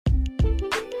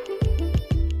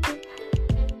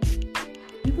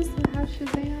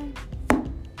Shazam?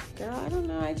 Girl, I don't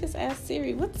know. I just asked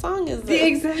Siri, what song is this?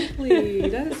 Exactly.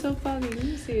 That is so funny. Let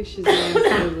me see if Shazam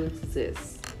still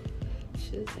exists.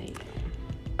 Shazam.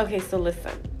 Okay, so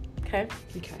listen. Okay?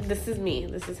 Okay. This is me.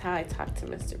 This is how I talk to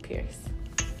Mr. Pierce.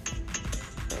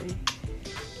 Ready?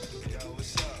 Yo,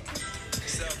 what's up?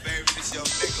 What's up, baby? This your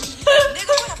nigga.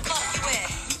 Nigga, where the fuck you at?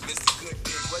 Mr. Good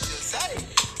Dick, what you say?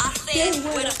 I said,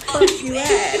 where the fuck you at?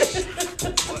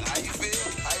 What, how you feel?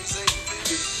 How you say you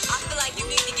feel? I feel like you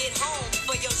need to get home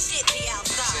before your shit be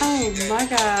outside. Oh my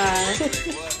god.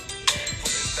 What?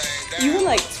 Put this thing down. You were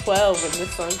like 12 when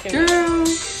this song came out. Girl.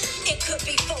 It could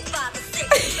be 4, 5, or 6.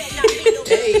 You better not be no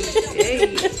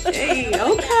Hey,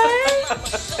 okay.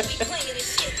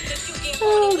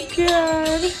 Oh,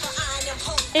 God.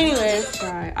 Anyway,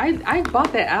 Right. I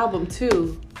bought that album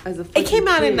too as a it came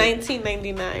out in kid.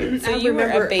 1999, so I you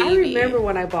remember, were a baby. I remember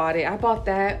when I bought it. I bought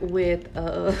that with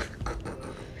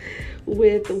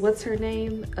with what's her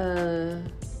name?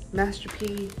 Master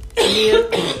P. Mia.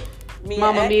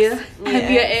 Mama X. Mia.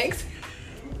 Mia X.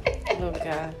 X. Oh,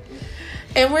 God.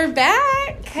 And we're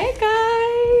back. Hey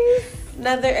guys.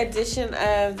 Another edition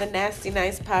of the Nasty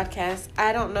Nice podcast.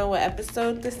 I don't know what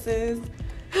episode this is.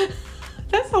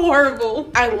 That's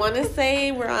horrible. I want to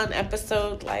say we're on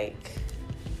episode like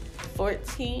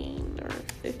 14 or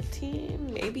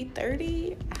 15, maybe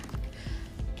 30.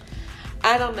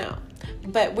 I don't know.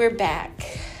 But we're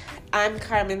back. I'm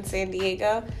Carmen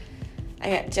Sandiego. I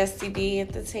got Jesse B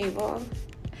at the table.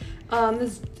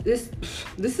 This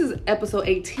is episode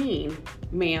 18,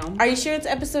 ma'am. Are you sure it's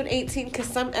episode 18? Because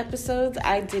some episodes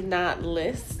I did not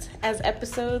list as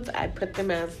episodes. I put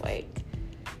them as like...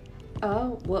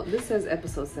 Oh, well, this says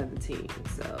episode 17,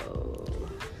 so...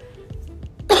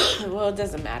 Well, it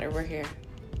doesn't matter. We're here.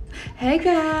 Hey,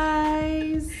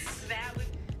 guys.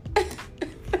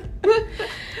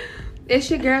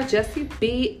 It's your girl, Jessie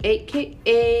B,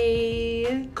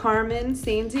 a.k.a. Carmen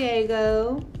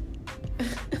Sandiego.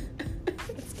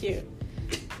 That's cute.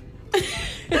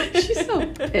 She's so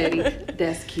petty.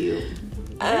 That's cute.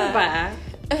 Bye.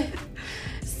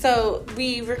 So,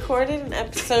 we recorded an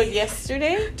episode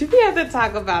yesterday. Do we have to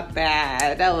talk about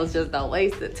that? That was just a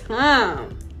waste of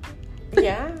time.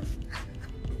 Yeah.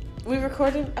 We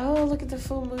recorded... Oh, look at the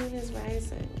full moon is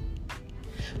rising.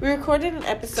 We recorded an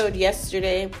episode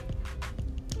yesterday.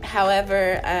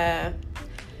 However,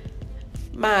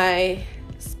 my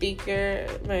speaker,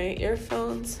 my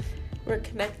earphones were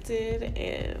connected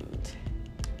and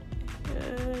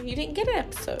you didn't get an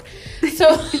episode.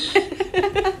 So,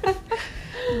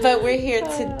 but we're here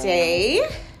today.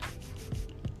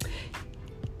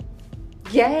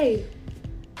 Yay.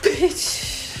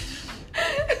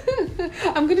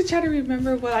 I'm going to try to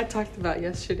remember what I talked about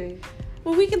yesterday.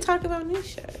 Well, we can talk about new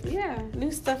shit. Yeah.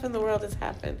 New stuff in the world has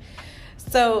happened.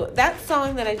 So that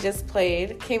song that I just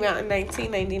played came out in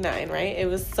 1999, right? It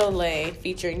was Soleil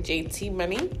featuring JT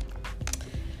Money.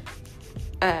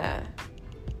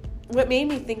 What made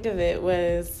me think of it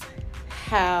was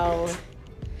how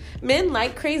men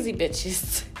like crazy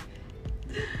bitches.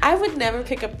 I would never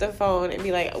pick up the phone and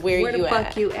be like, where you the at?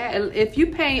 fuck you at? If you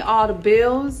paying all the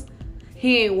bills,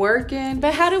 he ain't working.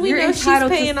 But how do we know she's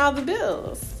paying all the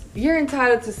bills? You're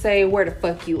entitled to say where the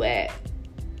fuck you at.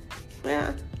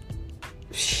 Yeah.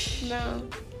 No.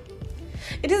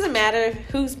 It doesn't matter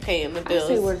who's paying the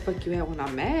bills. I say where the fuck you at when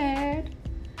I'm mad.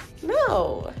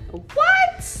 No.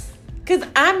 What? Because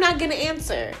I'm not going to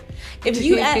answer. If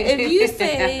you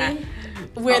say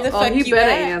where the fuck you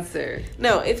better at. answer.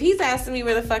 No, if he's asking me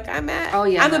where the fuck I'm at,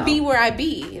 yeah, I'm going to be where I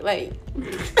be. Like,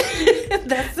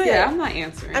 that's it. Yeah, I'm not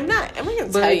answering. I'm not going to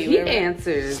But tell if you. he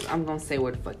answers, I'm going to say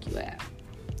where the fuck you at.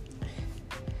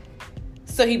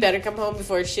 So he better come home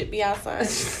before shit be outside.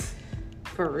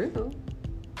 For real.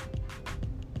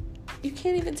 You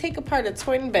can't even take apart a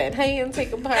twin bed. How you going to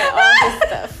take apart all this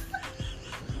stuff?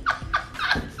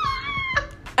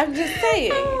 I'm just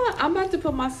saying. I'm about to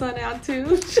put my son out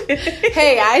too.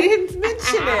 Hey, I didn't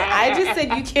mention it. I just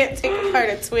said you can't take apart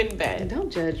a twin bed. Don't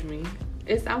judge me.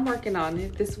 I'm working on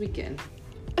it this weekend.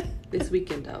 This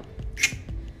weekend though.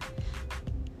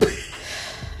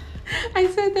 I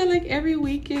said that like every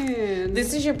weekend.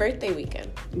 This is your birthday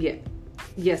weekend. Yeah.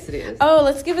 Yes, it is. Oh,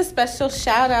 let's give a special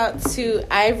shout out to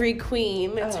Ivory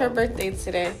Queen. It's her birthday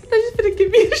today. They're just gonna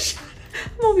give me a shout.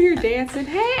 I'm over here dancing.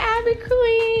 Hey, Ivory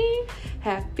Queen.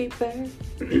 Happy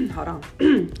birthday. Hold on.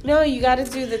 No, you got to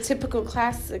do the typical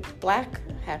classic black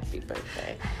happy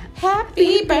birthday.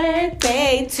 Happy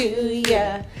birthday to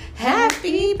ya.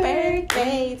 Happy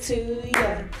birthday to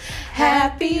ya.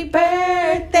 Happy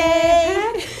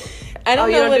birthday. I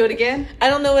don't know. You don't do it again? I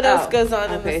don't know what else goes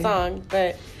on in okay. the song,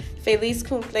 but Feliz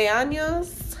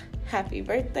cumpleaños. happy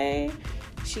birthday.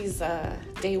 She's a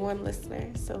day one listener,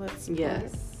 so let's support her.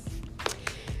 Yes.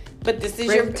 But this is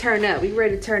Ready to turn up. We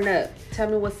ready to turn up. Tell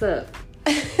me what's up.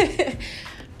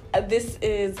 This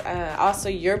is also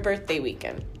your birthday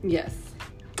weekend, Yes.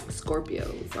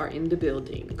 Scorpios are in the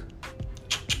building.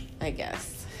 I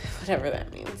guess. Whatever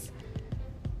that means.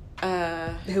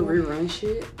 Who rerun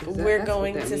shit? We're That's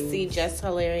going what that to see means. Just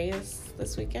Hilarious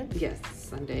this weekend. Yes,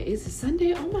 Sunday. Is it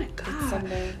Sunday? Oh my God. It's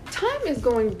Sunday. Time is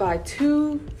going by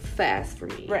too fast for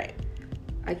me. Right.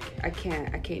 I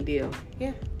can't deal.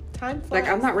 Yeah. Time flies. Like,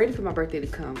 I'm not ready for my birthday to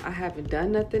come. I haven't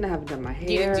done nothing. I haven't done my hair.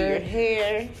 You didn't do your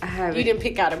hair. I haven't. You didn't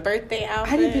pick out a birthday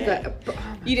outfit. I didn't pick out.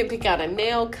 Oh You didn't pick out a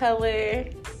nail color.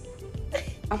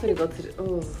 I'm gonna go to the.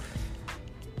 Oh,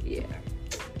 yeah.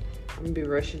 I'm gonna be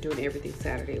rushing doing everything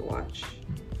Saturday. Watch.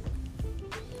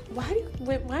 Why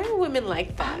are women like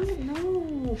I that? don't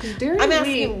know. 'Cause during I'm the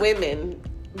asking week, women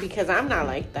because I'm not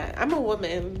like that. I'm a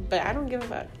woman, but I don't give a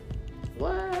fuck.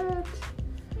 what?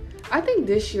 I think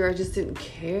this year I just didn't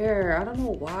care. I don't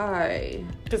know why.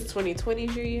 Because 2020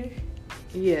 is your year.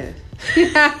 Yeah.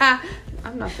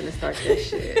 I'm not gonna start that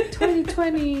shit.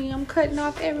 2020, I'm cutting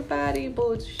off everybody.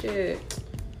 Bullshit.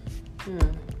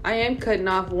 I am cutting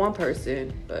off one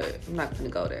person, but I'm not gonna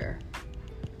go there.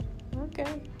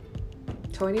 Okay.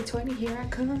 2020, here I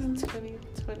come.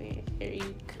 2020, here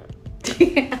you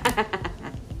come.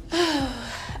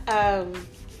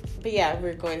 But yeah,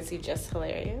 we're going to see Just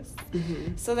Hilarious.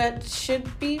 Mm-hmm. So that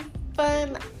should be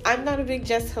fun. I'm not a big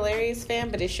Just Hilarious fan,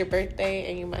 but it's your birthday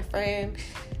and you're my friend.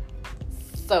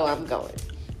 So I'm going.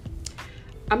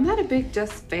 I'm not a big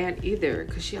Just fan either,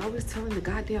 because she always telling the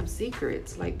goddamn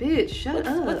secrets. Like, bitch, shut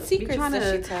up. What secrets You tryna-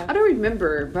 does she tell? I don't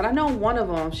remember, but I know one of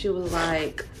them, she was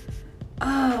like,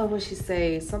 oh, what'd she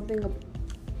say? Something,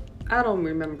 I don't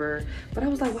remember. But I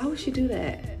was like, why would she do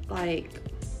that? Like,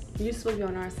 you're supposed to be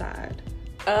on our side.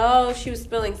 Oh, she was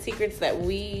spilling secrets that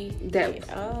we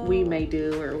We may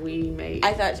do, or we may.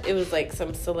 I thought it was like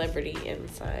some celebrity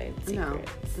inside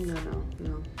secrets.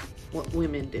 No. What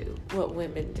women do. What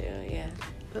women do, yeah.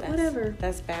 But whatever.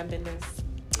 That's bad business.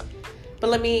 But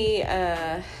let me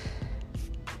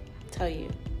tell you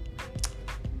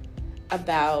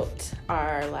about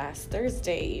our last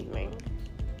Thursday evening.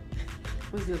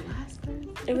 Was it last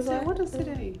Thursday? It was What is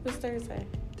today? It was Thursday.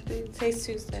 Today's Today's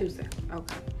Tuesday. Tuesday.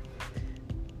 Okay.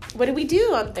 What did we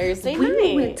do on Thursday night?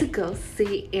 We went to go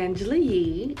see Angela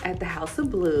Yee at the House of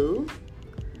Blue.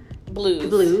 Blues.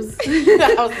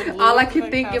 The House of Blues. All I could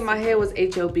Like think House in my of head was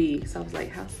HOB. So I was like,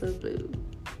 House of Blue.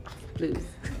 Blues.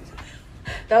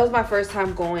 That was my first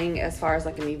time going as far as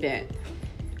like an event.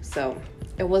 So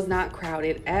it was not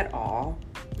crowded at all.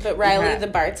 But Riley, Yeah. the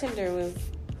bartender,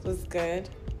 was good.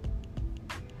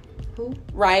 Who?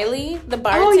 Riley, the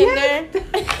Oh, yeah. bartender.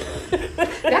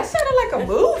 That sounded like a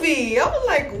movie. I was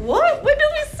like, what? When did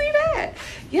we see that?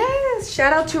 Yes.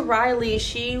 Shout out to Riley.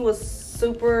 She was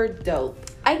super dope.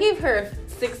 I gave her a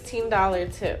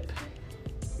 $16 tip.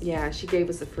 Yeah, she gave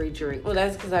us a free drink. Well,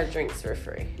 that's because our drinks were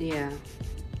free. Yeah.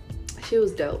 She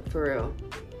was dope, for real.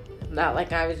 Not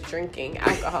like I was drinking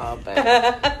alcohol, but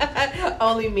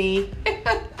Only me.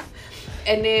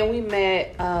 And then we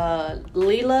met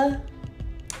Lilo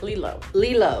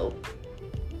Lilo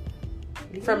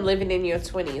from Living in Your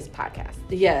 20s podcast.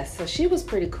 Yes, so she was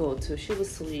pretty cool too. She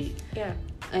was sweet. Yeah.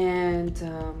 And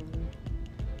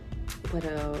what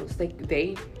else?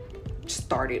 They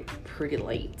started pretty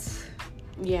late.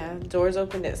 Yeah, doors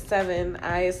opened at 7.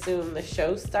 I assume the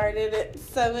show started at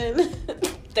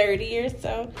 7:30 or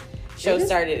so. Show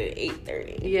started at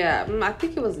 8:30. Yeah, I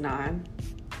think it was 9.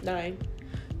 9.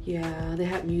 Yeah, they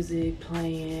had music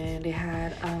playing. They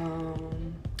had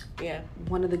Yeah.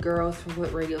 one of the girls from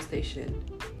what radio station?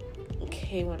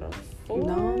 K104.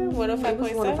 No, it was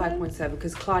 105.7. 105.7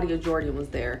 because Claudia Jordan was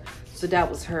there. So that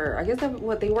was her. I guess that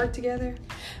what they worked together.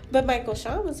 But Michael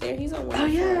Sean was there. He's on 104. Oh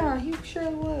yeah, he sure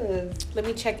was. Let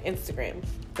me check Instagram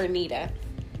for Nita.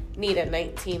 Nita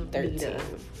 1913.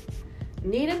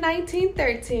 Nita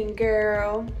 1913,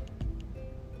 girl.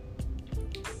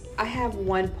 I have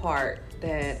one part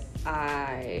that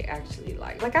I actually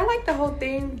like. Like, I like the whole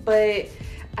thing, but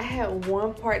I had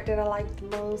one part that I liked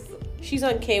the most. She's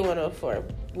on K104.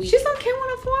 She's on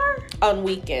K104? On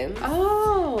weekends.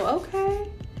 Oh, okay.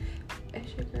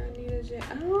 That's your girl, Nita J.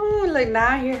 Oh, like, now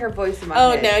I hear her voice in my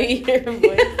Oh, head. now you hear her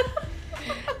voice.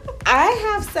 I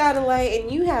have satellite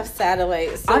and you have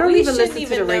satellite. So I don't we even shouldn't listen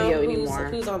to the know radio who's- anymore.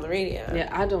 Who's on the radio? Yeah,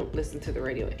 I don't listen to the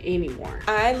radio anymore.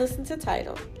 I listen to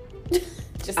Tidal.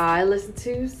 Just I listen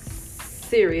to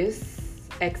Sirius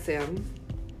XM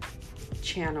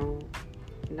channel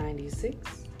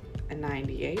 96 and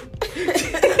 98.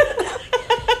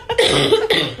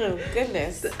 Oh,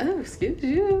 goodness. Oh, excuse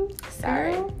you.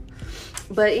 Sorry. Girl.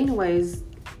 But anyways,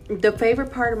 the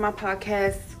favorite part of the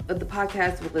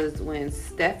podcast was when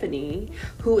Stephanie,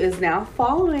 who is now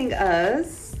following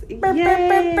us. Yay. Let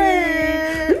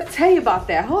me tell you about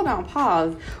that. Hold on,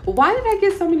 pause. Why did I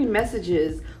get so many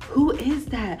messages? Who is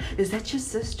that? Is that your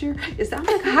sister? I'm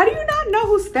like, how do you not know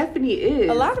who Stephanie is?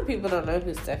 A lot of people don't know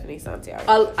who Stephanie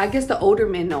Santiago is. I guess the older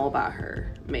men know about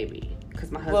her, maybe,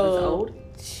 because my husband's old.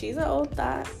 She's an old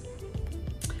thought.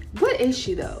 What is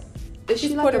she though? Is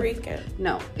She's she like Puerto Rican.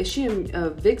 No, is she a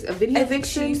video I think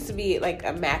she vixen? used to be like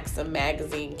a Maxim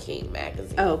magazine, King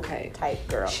magazine Okay. type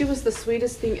girl. She was the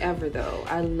sweetest thing ever, though.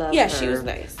 I love her. Yeah, she was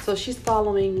nice. So she's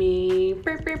following me.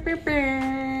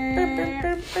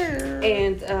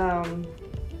 And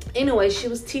anyway, she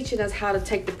was teaching us how to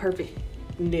take the perfect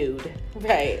nude.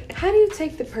 Right. How do you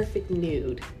take the perfect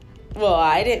nude? Well,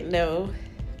 I didn't know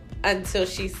until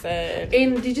she said.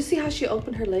 And did you see how she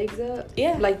opened her legs up?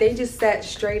 Yeah. Like they just sat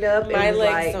straight up. My and was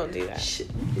legs like, don't do that.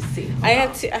 You see, I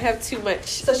have too much.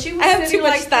 So she was I have sitting too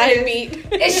much like thigh this. meat.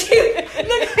 And she,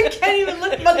 look, I can't even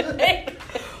lift my leg.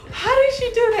 How did she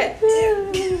do that?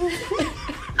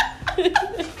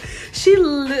 She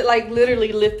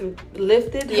literally lifted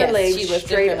her Yes, legs she lifted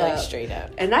straight her up. legs straight up.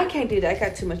 And I can't do that. I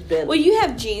got too much belly. Well, you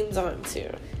have jeans on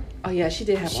too. Oh yeah, she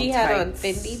did have. She on had on tights.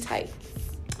 Fendi tights.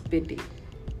 Fendi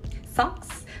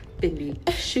socks, Fendi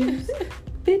shoes,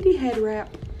 Fendi head wrap,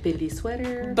 Fendi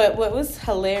sweater. But what was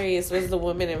hilarious was the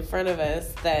woman in front of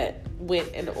us that went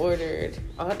and ordered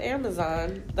on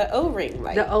Amazon the O-ring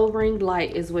light. The O-ring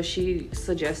light is what she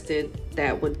suggested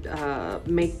that would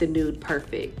make the nude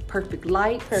perfect. Perfect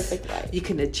light. Perfect light. You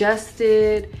can adjust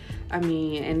it. I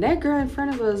mean, and that girl in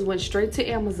front of us went straight to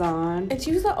Amazon. And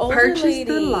she was an older Purchased lady.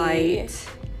 the light.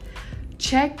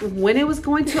 Checked when it was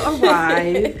going to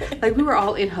arrive. Like we were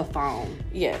all in her phone.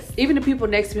 Yes. Even the people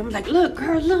next to me, I'm like, look,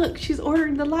 girl, look, she's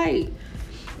ordering the light.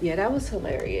 Yeah, that was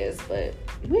hilarious, but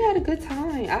we had a good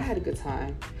time. I had a good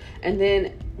time. And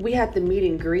then we had the meet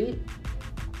and greet.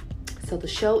 So the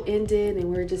show ended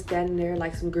and we were just standing there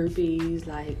like some groupies,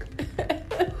 like,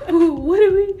 what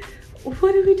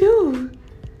did we do?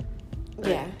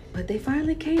 Yeah. But they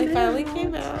finally came out. They finally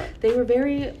came out. They were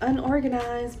very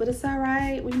unorganized, but it's all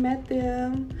right. We met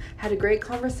them, had a great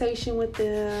conversation with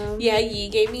them. Yeah, Yee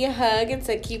gave me a hug and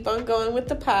said, keep on going with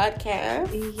the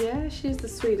podcast. Yeah, she's the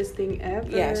sweetest thing ever.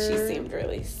 Yeah, she seemed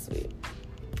really sweet.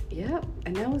 Yep,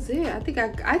 and that was it. I think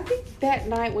that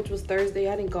night, which was Thursday,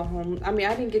 I didn't go home. I mean,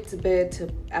 I didn't get to bed till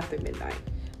after midnight.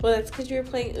 Well, that's because you were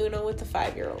playing Uno with the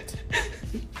 5-year-old.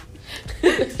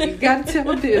 You gotta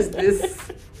tell business.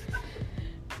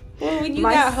 Well, when you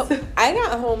got home, I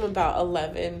got home about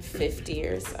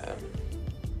 11:50 or so.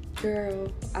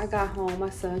 Girl, I got home. My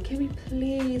son, can we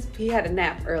please? He had a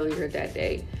nap earlier that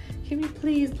day. Can we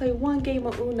please play one game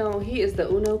of Uno? He is the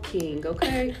Uno king,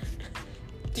 okay?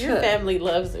 Your family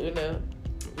loves Uno.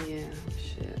 Yeah,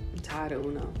 shit. I'm tired of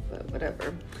Uno, but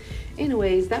whatever.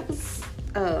 Anyways, that was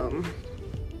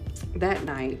that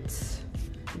night.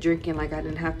 Drinking like I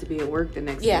didn't have to be at work the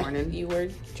next morning. You were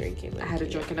drinking. I had to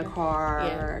drink in the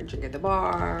car, drink at the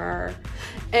bar.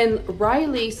 And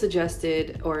Riley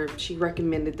suggested, or she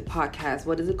recommended the podcast.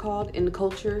 What is it called? In the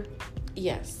Culture?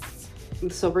 Yes.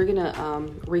 So we're going to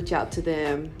reach out to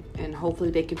them and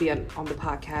hopefully they can be on the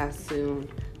podcast soon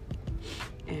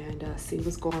and see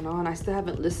what's going on. I still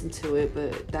haven't listened to it,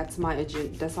 but that's my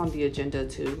agenda. That's on the agenda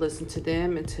to listen to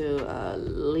them and to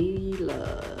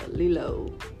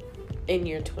Lilo. In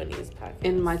your 20s podcast.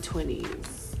 In my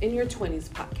 20s. In your 20s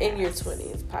podcast. In your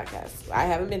 20s podcast. I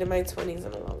haven't been in my 20s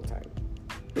in a long time.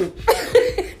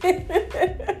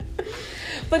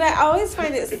 But I always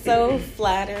find it so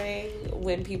flattering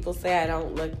when people say I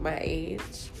don't look my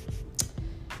age.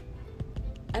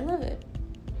 I love it.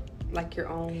 Like your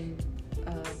own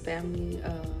family,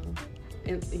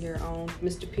 your own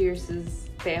Mr. Pierce's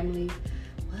family.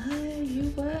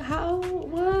 What? How?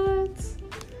 What?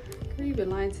 Girl, you've been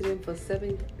lying to them for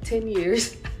 10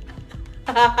 years.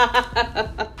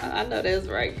 I know that's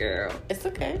right, girl. It's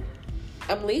okay.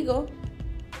 I'm legal.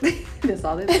 That's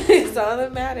all that matters. It's all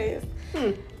that matters.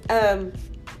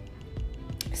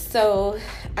 So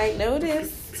I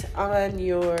noticed on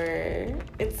your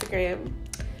Instagram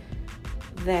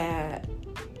that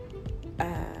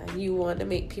you want to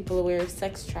make people aware of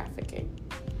sex trafficking.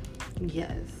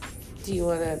 Yes. Do you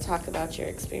want to talk about your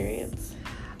experience?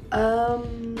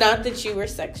 Not that you were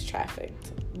sex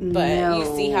trafficked, but no. You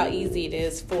see how easy it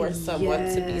is for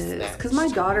someone to be snatched. Because my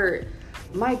daughter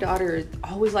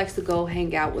always likes to go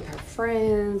hang out with her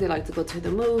friends. They like to go to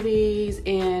the movies.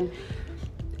 And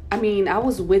I mean, I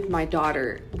was with my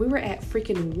daughter. We were at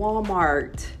freaking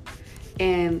Walmart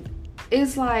and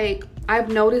it's like I've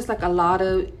noticed like a lot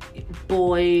of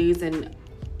boys and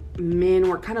men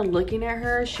were kind of looking at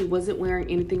her. She wasn't wearing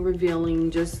anything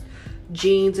revealing, just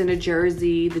jeans and a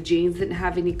jersey. The jeans didn't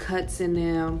have any cuts in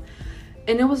them.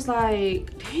 And it was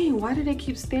like, dang, why do they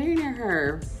keep staring at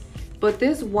her? But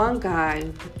this one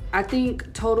guy, I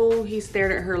think total, he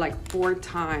stared at her like 4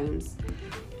 times.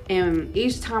 And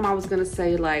each time I was going to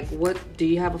say, like, what, do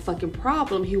you have a fucking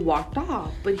problem? He walked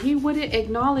off. But he wouldn't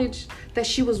acknowledge that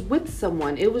she was with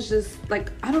someone. It was just,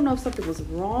 like, I don't know if something was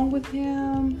wrong with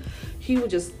him. He would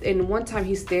just, and one time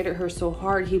he stared at her so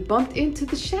hard, he bumped into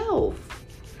the shelf.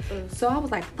 So I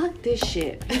was like, fuck this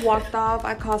shit. He walked off.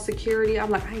 I called security. I'm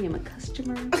like, I am a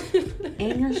customer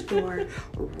in your store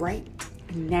right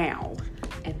now.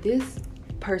 And this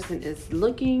person is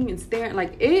looking and staring.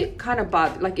 Like, it kind of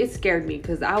bothered, like, it scared me,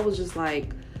 because I was just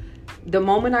like, the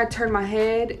moment I turned my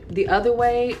head the other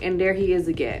way, and there he is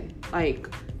again. Like,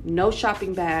 no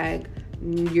shopping bag.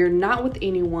 You're not with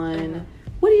anyone.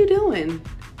 What are you doing?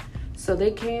 So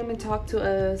they came and talked to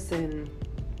us, and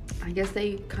I guess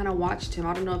they kind of watched him.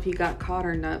 I don't know if he got caught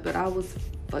or not, but I was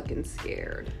fucking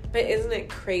scared. But isn't it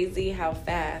crazy how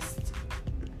fast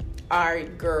our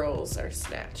girls are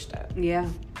snatched up? Yeah.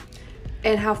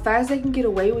 And how fast they can get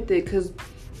away with it, because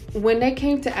when they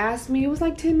came to ask me, it was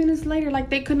like 10 minutes later, like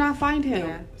they could not find him.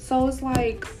 Yeah. So it's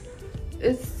like,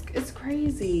 it's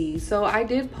crazy. So I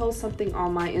did post something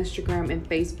on my Instagram and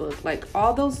Facebook. Like,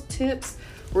 all those tips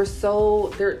were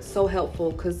they're so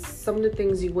helpful, because some of the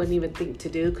things you wouldn't even think to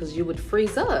do, because you would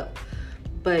freeze up.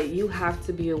 But you have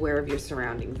to be aware of your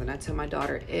surroundings. And I tell my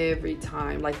daughter every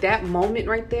time, like, that moment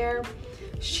right there,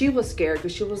 she was scared,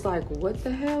 because she was like, what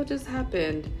the hell just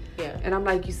happened? Yeah. And I'm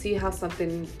like, you see how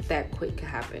something that quick can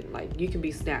happen. Like, you can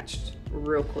be snatched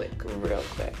real quick. Real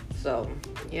quick. So,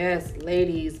 yes,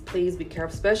 ladies, please be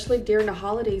careful, especially during the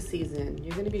holiday season.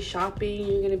 You're going to be shopping.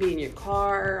 You're going to be in your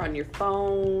car, on your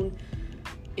phone.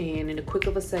 And in a quick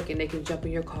of a second, they can jump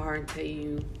in your car and tell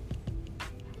you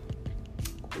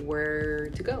where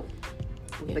to go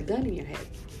with a gun in your head.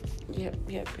 Yep.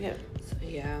 So,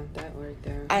 yeah, that right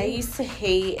there. I used to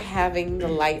hate having the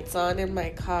lights on in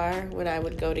my car when I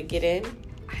would go to get in.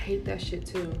 I hate that shit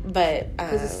too. But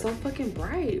because it's so fucking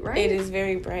bright, right? It is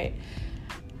very bright.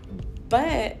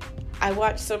 But I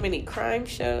watch so many crime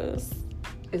shows.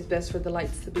 It's best for the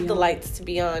lights to be on. The lights to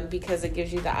be on, because it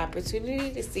gives you the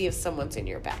opportunity to see if someo's in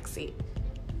your backseat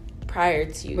prior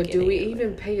to you. But do we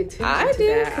even pay attention I to do,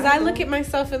 that? because I look at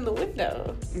myself in the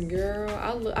window. Girl,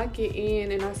 I get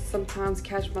in and I sometimes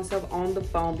catch myself on the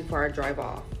phone before I drive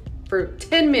off for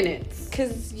 10 minutes.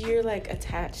 Because you're like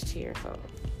attached to your phone.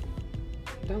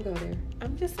 Don't go there.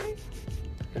 I'm just saying.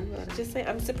 Don't go there. Just saying.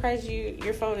 I'm surprised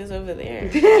your phone is over there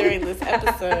during this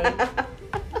episode.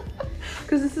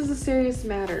 Because this is a serious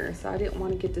matter, so I didn't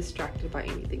want to get distracted by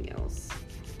anything else.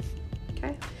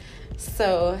 Okay?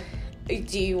 So,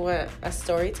 do you want a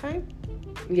story time?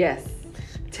 Yes.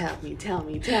 Tell me.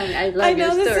 I love I know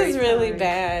your this story is really time.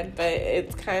 bad, but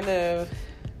it's kind of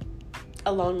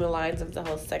along the lines of the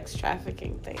whole sex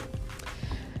trafficking thing.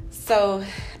 So,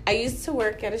 I used to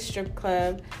work at a strip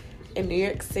club in New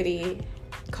York City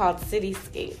called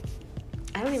Cityscape.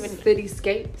 I don't even...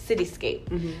 Cityscape? Cityscape.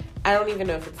 Mm-hmm. I don't even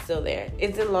know if it's still there.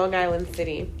 It's in Long Island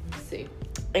City. Let's see.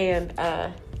 And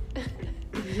I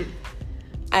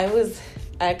was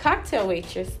a cocktail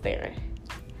waitress there.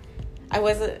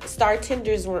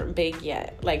 Startenders weren't big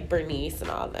yet, like Bernice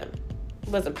and all of them. It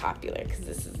wasn't popular, because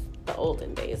this is the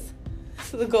olden days.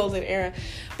 The golden era.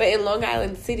 But in Long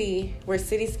Island City, where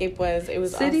Cityscape was, it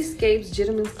was Cityscape's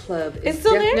Gentlemen's Club is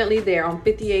still definitely there on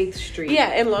 58th Street.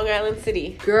 Yeah, in Long Island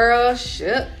City. Girl,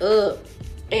 shut up.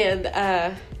 And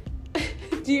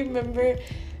do you remember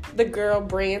the girl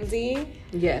Brandy?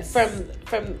 Yes.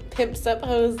 From Pimps Up,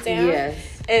 Hoes Down? Yes.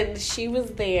 And she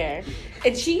was there.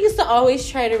 And she used to always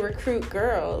try to recruit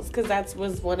girls, because that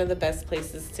was one of the best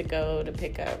places to go to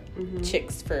pick up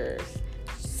chicks for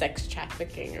sex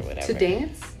trafficking or whatever. To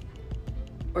dance?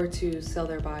 Or to sell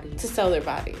their bodies? To sell their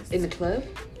bodies. In the club?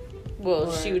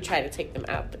 Well, she would try to take them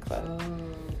out the club.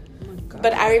 Oh my God.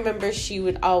 But I remember she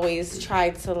would always try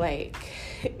to like,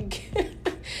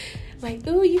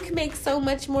 ooh, you can make so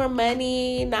much more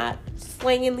money not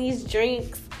slinging these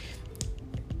drinks.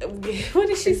 What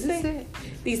did she say? This it?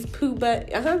 These poo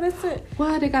butt. That's it.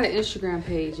 Well, they got an Instagram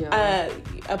page, y'all.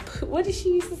 What did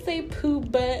she used to say? Poo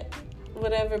butt,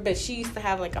 whatever. But she used to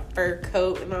have like a fur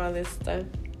coat and all this stuff.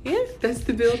 Yeah. That's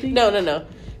the building? No.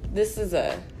 This is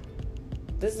a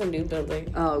new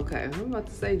building. Oh, okay. I'm about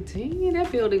to say, dang,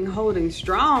 that building holding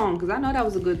strong, because I know that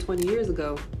was a good 20 years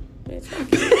ago.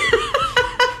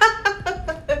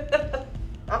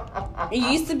 You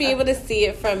used to be able to see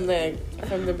it from the.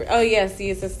 Oh yeah,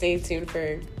 see, so stay tuned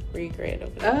for Regret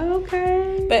over there.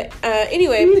 Okay. But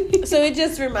anyway, so it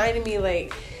just reminded me,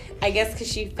 like, I guess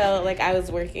because she felt like I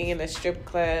was working in a strip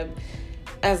club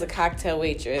as a cocktail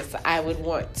waitress, I would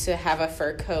want to have a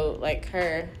fur coat like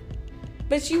her.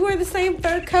 But you wore the same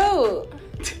fur coat.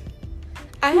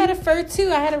 I had a fur too.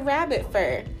 I had a rabbit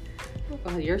fur.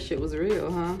 Oh, your shit was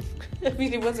real, huh? I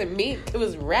mean, it wasn't mink, it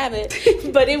was rabbit,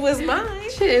 but it was mine.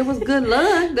 Shit, it was good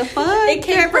luck. The fuck?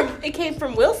 It came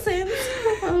from Wilson's.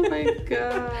 Oh my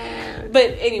god.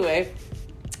 But anyway,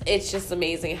 it's just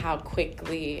amazing how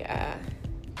quickly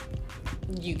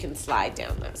you can slide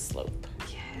down that slope.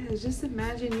 Yeah, just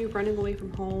imagine you running away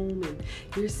from home and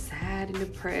you're sad and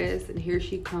depressed, and here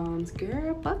she comes.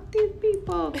 Girl, fuck these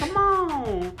people. Come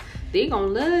on. They gonna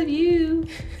love you.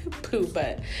 Poo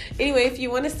butt. Anyway, if you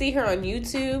want to see her on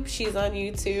YouTube, she's on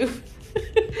YouTube.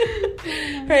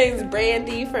 Her name's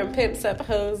Brandy from Pimps Up,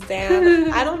 Hoes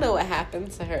Down. I don't know what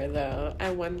happened to her though.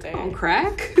 I wonder. On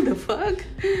crack? The fuck?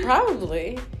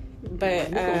 Probably. But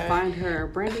we're gonna find her.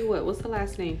 Brandy what? What's her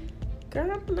last name? Girl,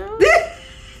 I don't know.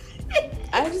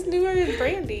 I just knew her as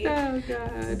Brandy. Oh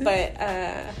god. But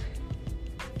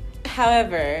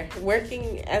however,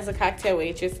 working as a cocktail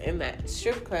waitress in that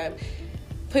strip club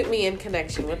put me in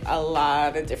connection with a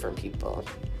lot of different people.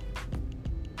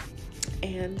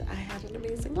 And I had an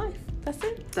amazing life. That's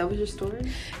it. That was your story?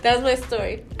 That was my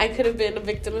story. I could have been a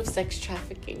victim of sex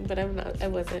trafficking, but I'm not. I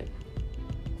wasn't.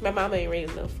 My mama ain't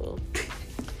raised no fool.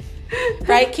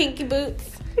 Right, Kinky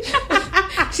Boots?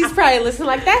 She's probably listening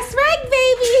like, that's right,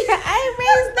 baby. I ain't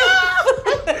raised no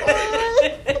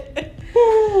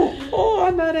fool. Oh, I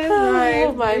know that's right.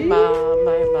 Oh, my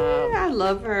mom. I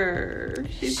love her.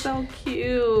 She's so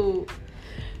cute.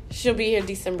 She'll be here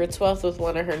December 12th with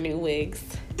one of her new wigs.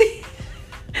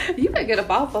 You better get up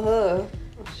off of her.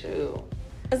 Oh, shoot.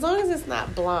 As long as it's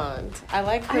not blonde. I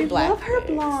like her black. I love her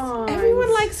wigs. blonde.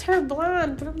 Everyone likes her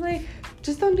blonde, but I'm like,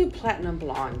 just don't do platinum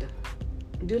blonde.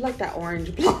 Do like that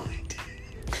orange blonde.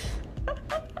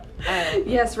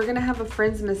 Yes, we're gonna have a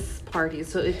Friendsmas party.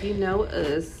 So if you know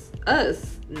us,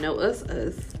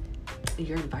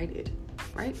 you're invited,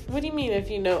 right? What do you mean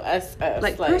if you know us?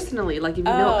 Like personally, like if you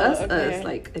know us, okay.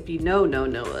 like if you know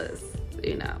us,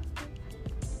 you know.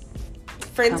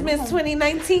 Friendsmas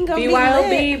 2019 gonna be BYOB,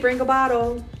 lit. bring a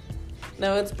bottle.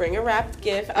 No, it's bring a wrapped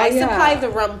gift. I supply the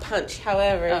rum punch.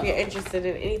 However, if you're interested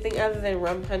in anything other than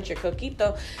rum punch or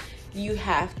coquito, you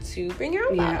have to bring your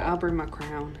own bottle. Yeah, I'll bring my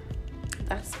crown.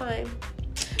 That's fine.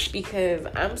 Because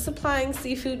I'm supplying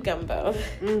seafood gumbo.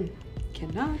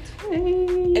 Cannot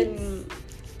wait. And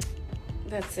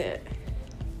that's it.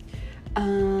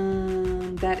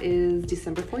 That is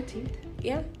December 14th.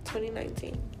 Yeah,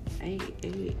 2019. Hey.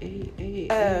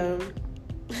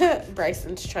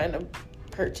 Bryson's trying to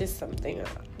purchase something,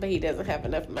 but he doesn't have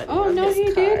enough money. Oh, on no, his he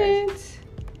card. didn't.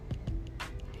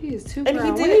 He is too And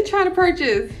brown. he What are you trying to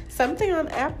purchase? Something on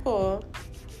Apple.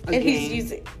 A and he's game.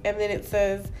 using, and then it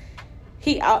says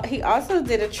he also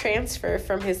did a transfer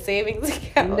from his savings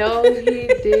account. No, he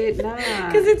did not.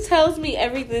 Because it tells me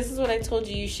everything. This is what I told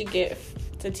you should get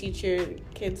to teach your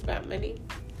kids about money.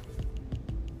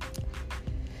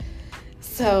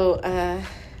 So,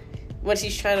 what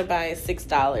he's trying to buy is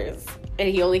 $6, and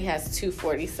he only has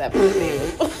 $2.47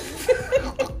 available.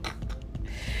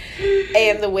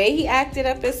 And the way he acted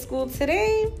up at school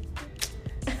today,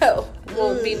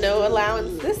 won't be no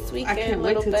allowance this weekend, I can't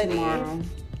wait little till buddy. tomorrow.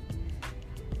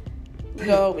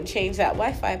 Go home and change that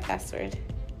Wi-Fi password.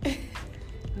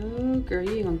 Oh, girl,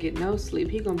 you ain't gonna get no sleep.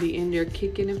 He gonna be in there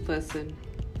kicking and fussing.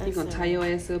 He gonna tie your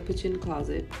ass up, put you in the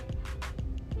closet.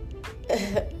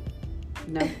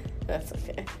 No. That's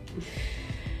okay.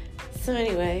 So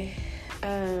anyway,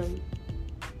 I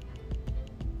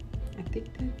think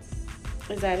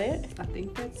is that it? I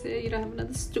think that's it. You don't have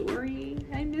another story?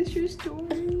 I miss your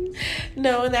stories.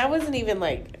 No, and that wasn't even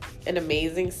like an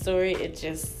amazing story. It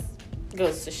just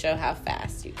goes to show how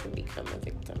fast you can become a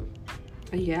victim.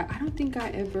 Yeah, I don't think I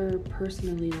ever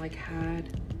personally like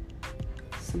had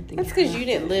something. That's because you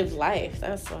didn't happen. live life.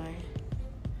 That's why.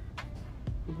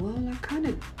 Well, I kind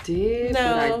of did. No,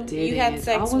 but I didn't. you had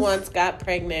sex once, got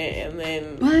pregnant, and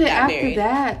then But got after married.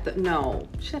 that, no,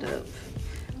 shut up.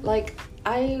 Like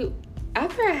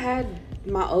after I had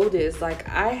my oldest, like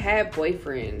I had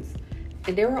boyfriends,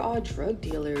 and they were all drug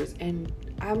dealers, and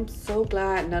I'm so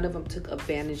glad none of them took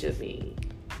advantage of me,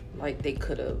 like they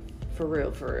could have, for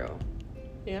real.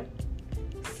 Yeah.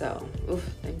 So,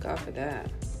 thank God for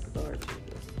that. Lord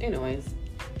Jesus. Anyways.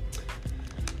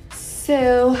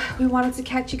 So, we wanted to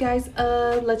catch you guys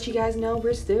up, let you guys know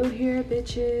we're still here,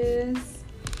 bitches.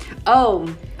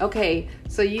 Oh, okay.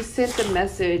 So you sent the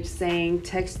message saying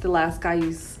text the last guy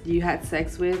you had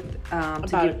sex with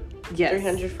About yes.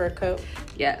 300 for a coat.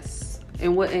 Yes.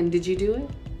 And did you do it?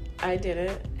 I did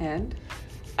it. And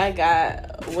I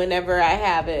got whenever I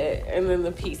have it, and then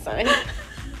the peace sign.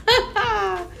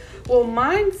 well,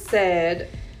 mine said.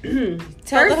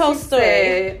 Tell the whole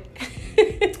story.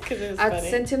 Said, I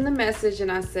sent him the message and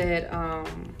I said,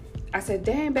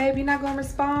 "Damn, babe, you not gonna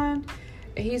respond?"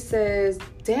 And he says,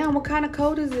 "Damn, what kind of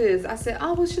coat is this?" I said,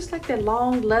 "Oh, it's just like that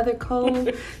long leather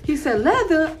coat." He said,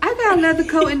 "Leather? I got a leather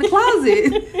coat in the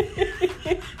closet."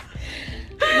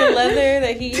 The leather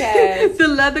that he has. The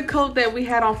leather coat that we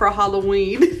had on for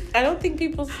Halloween. I don't think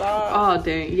people saw. Oh,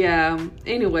 dang. Yeah.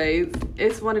 Anyways,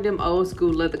 it's one of them old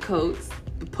school leather coats.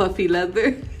 The puffy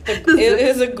leather. It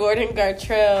is a Gordon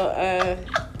Gartrell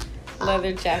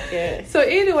leather jacket. So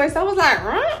anyways, I was like,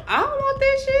 I don't want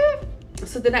this shit.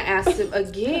 So then I asked him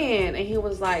again, and he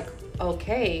was like,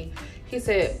 okay. He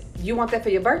said, you want that for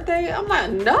your birthday? I'm like,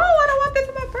 no, I don't want that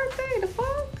for my birthday. The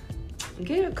fuck?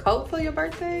 Get a coat for your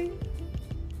birthday?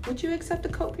 Would you accept a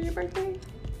coat for your birthday?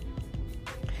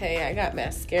 Hey, I got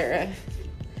mascara.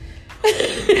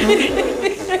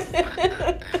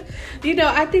 You know,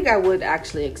 I think I would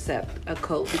actually accept a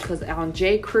coat because on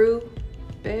J. Crew,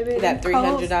 baby, That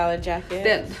 $300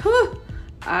 jacket.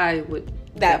 I would.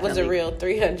 That was a real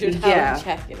 $300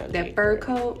 jacket. On that J. fur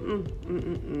Crew.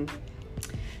 coat.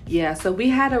 Yeah, so we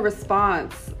had a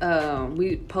response.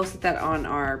 We posted that on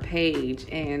our page,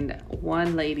 and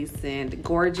one lady sent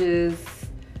gorgeous.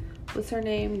 What's her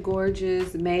name?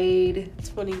 Gorgeous Maid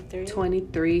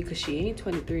 23, because she ain't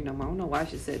 23 no more. I don't know why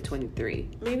she said 23.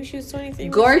 Maybe she was 23.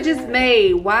 Gorgeous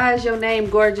Maid. Why is your name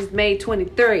Gorgeous Maid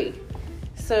 23?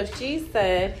 So she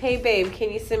said, hey babe,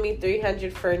 can you send me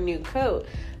 $300 for a new coat?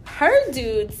 Her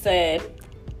dude said,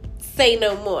 say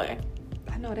no more.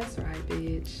 I know that's right,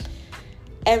 bitch.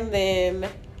 And then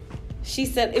she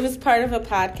said, it was part of a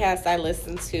podcast I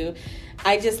listened to.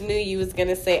 I just knew you was going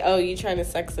to say, oh, you trying to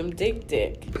suck some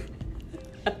dick.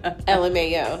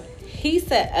 LMAO. He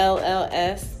said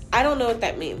LLS. I don't know what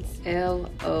that means.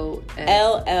 LOS.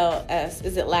 LLS.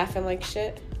 Is it laughing like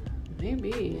shit?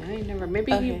 Maybe. I ain't never.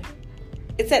 Maybe Okay.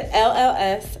 It said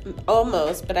LLS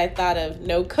almost, but I thought of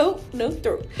no coat, no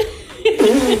throat.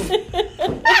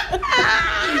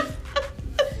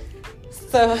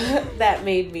 So that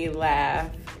made me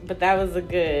laugh. But that was a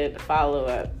good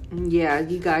follow-up. Yeah,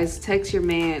 you guys text your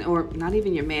man, or not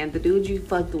even your man, the dude you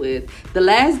fucked with. The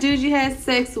last dude you had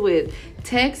sex with.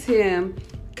 Text him,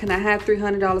 can I have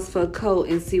 $300 for a coat,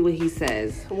 and see what he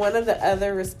says. One of the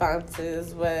other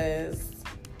responses was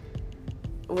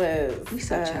We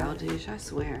so childish, I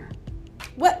swear.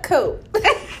 what coat?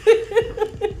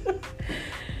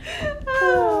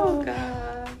 Oh,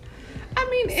 God. I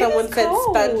mean, Someone it is said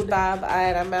cold. SpongeBob. All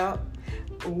right, I'm out.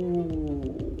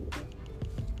 Ooh.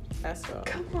 That's wrong.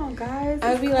 Come on, guys.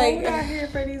 I'd It's be cold like- out here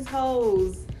for these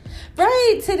hoes.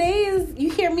 Right, today is,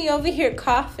 you hear me over here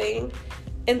coughing.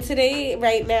 And today,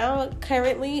 right now,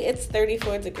 currently, it's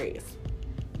 34 degrees.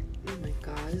 Oh my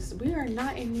gosh, we are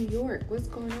not in New York. What's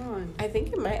going on? I think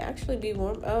it might actually be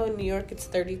warm. Oh, in New York, it's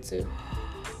 32.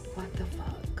 What the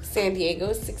fuck? San Diego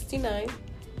is 69.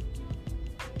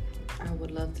 I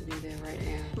would love to be there right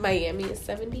now. Miami is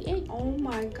 78. Oh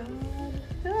my god.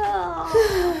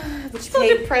 But So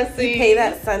depressing. You pay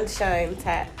that sunshine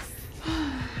tax.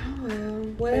 Well,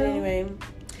 But anyway,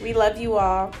 we love you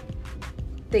all.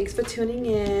 thanks for tuning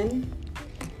in.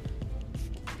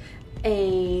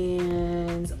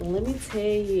 And let me tell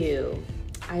you,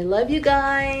 I love you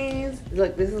guys.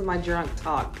 Look, this is my drunk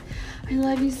talk. I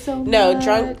love you so much.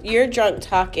 No, your drunk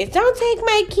talk is, don't take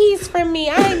my keys from me.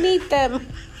 I need them.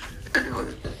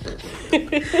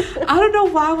 I don't know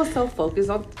why I was so focused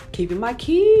on keeping my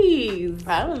keys.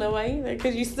 I don't know why either,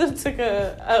 because you still took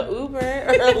a Uber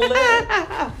or a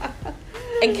Lyft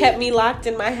and kept me locked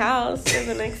in my house for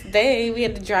the next day. We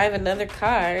had to drive another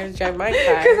car, drive my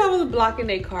Because car. I was blocking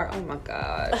their car. Oh my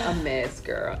god, a mess,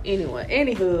 girl.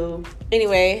 Anywho.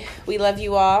 Anyway, we love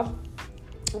you all.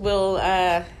 We'll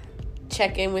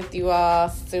check in with you all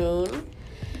soon.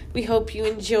 We hope you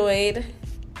enjoyed.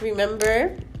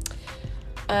 Remember,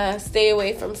 stay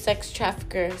away from sex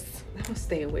traffickers. I'll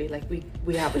stay away. Like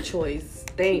we have a choice.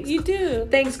 Thanks. You do.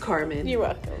 Thanks, Carmen. You're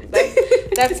welcome.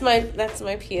 That's my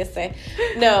PSA.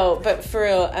 No, but for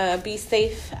real, be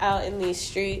safe out in these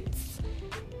streets.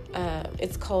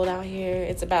 It's cold out here.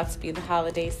 It's about to be the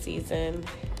holiday season.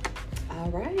 All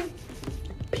right.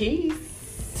 Peace.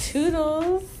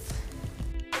 Toodles.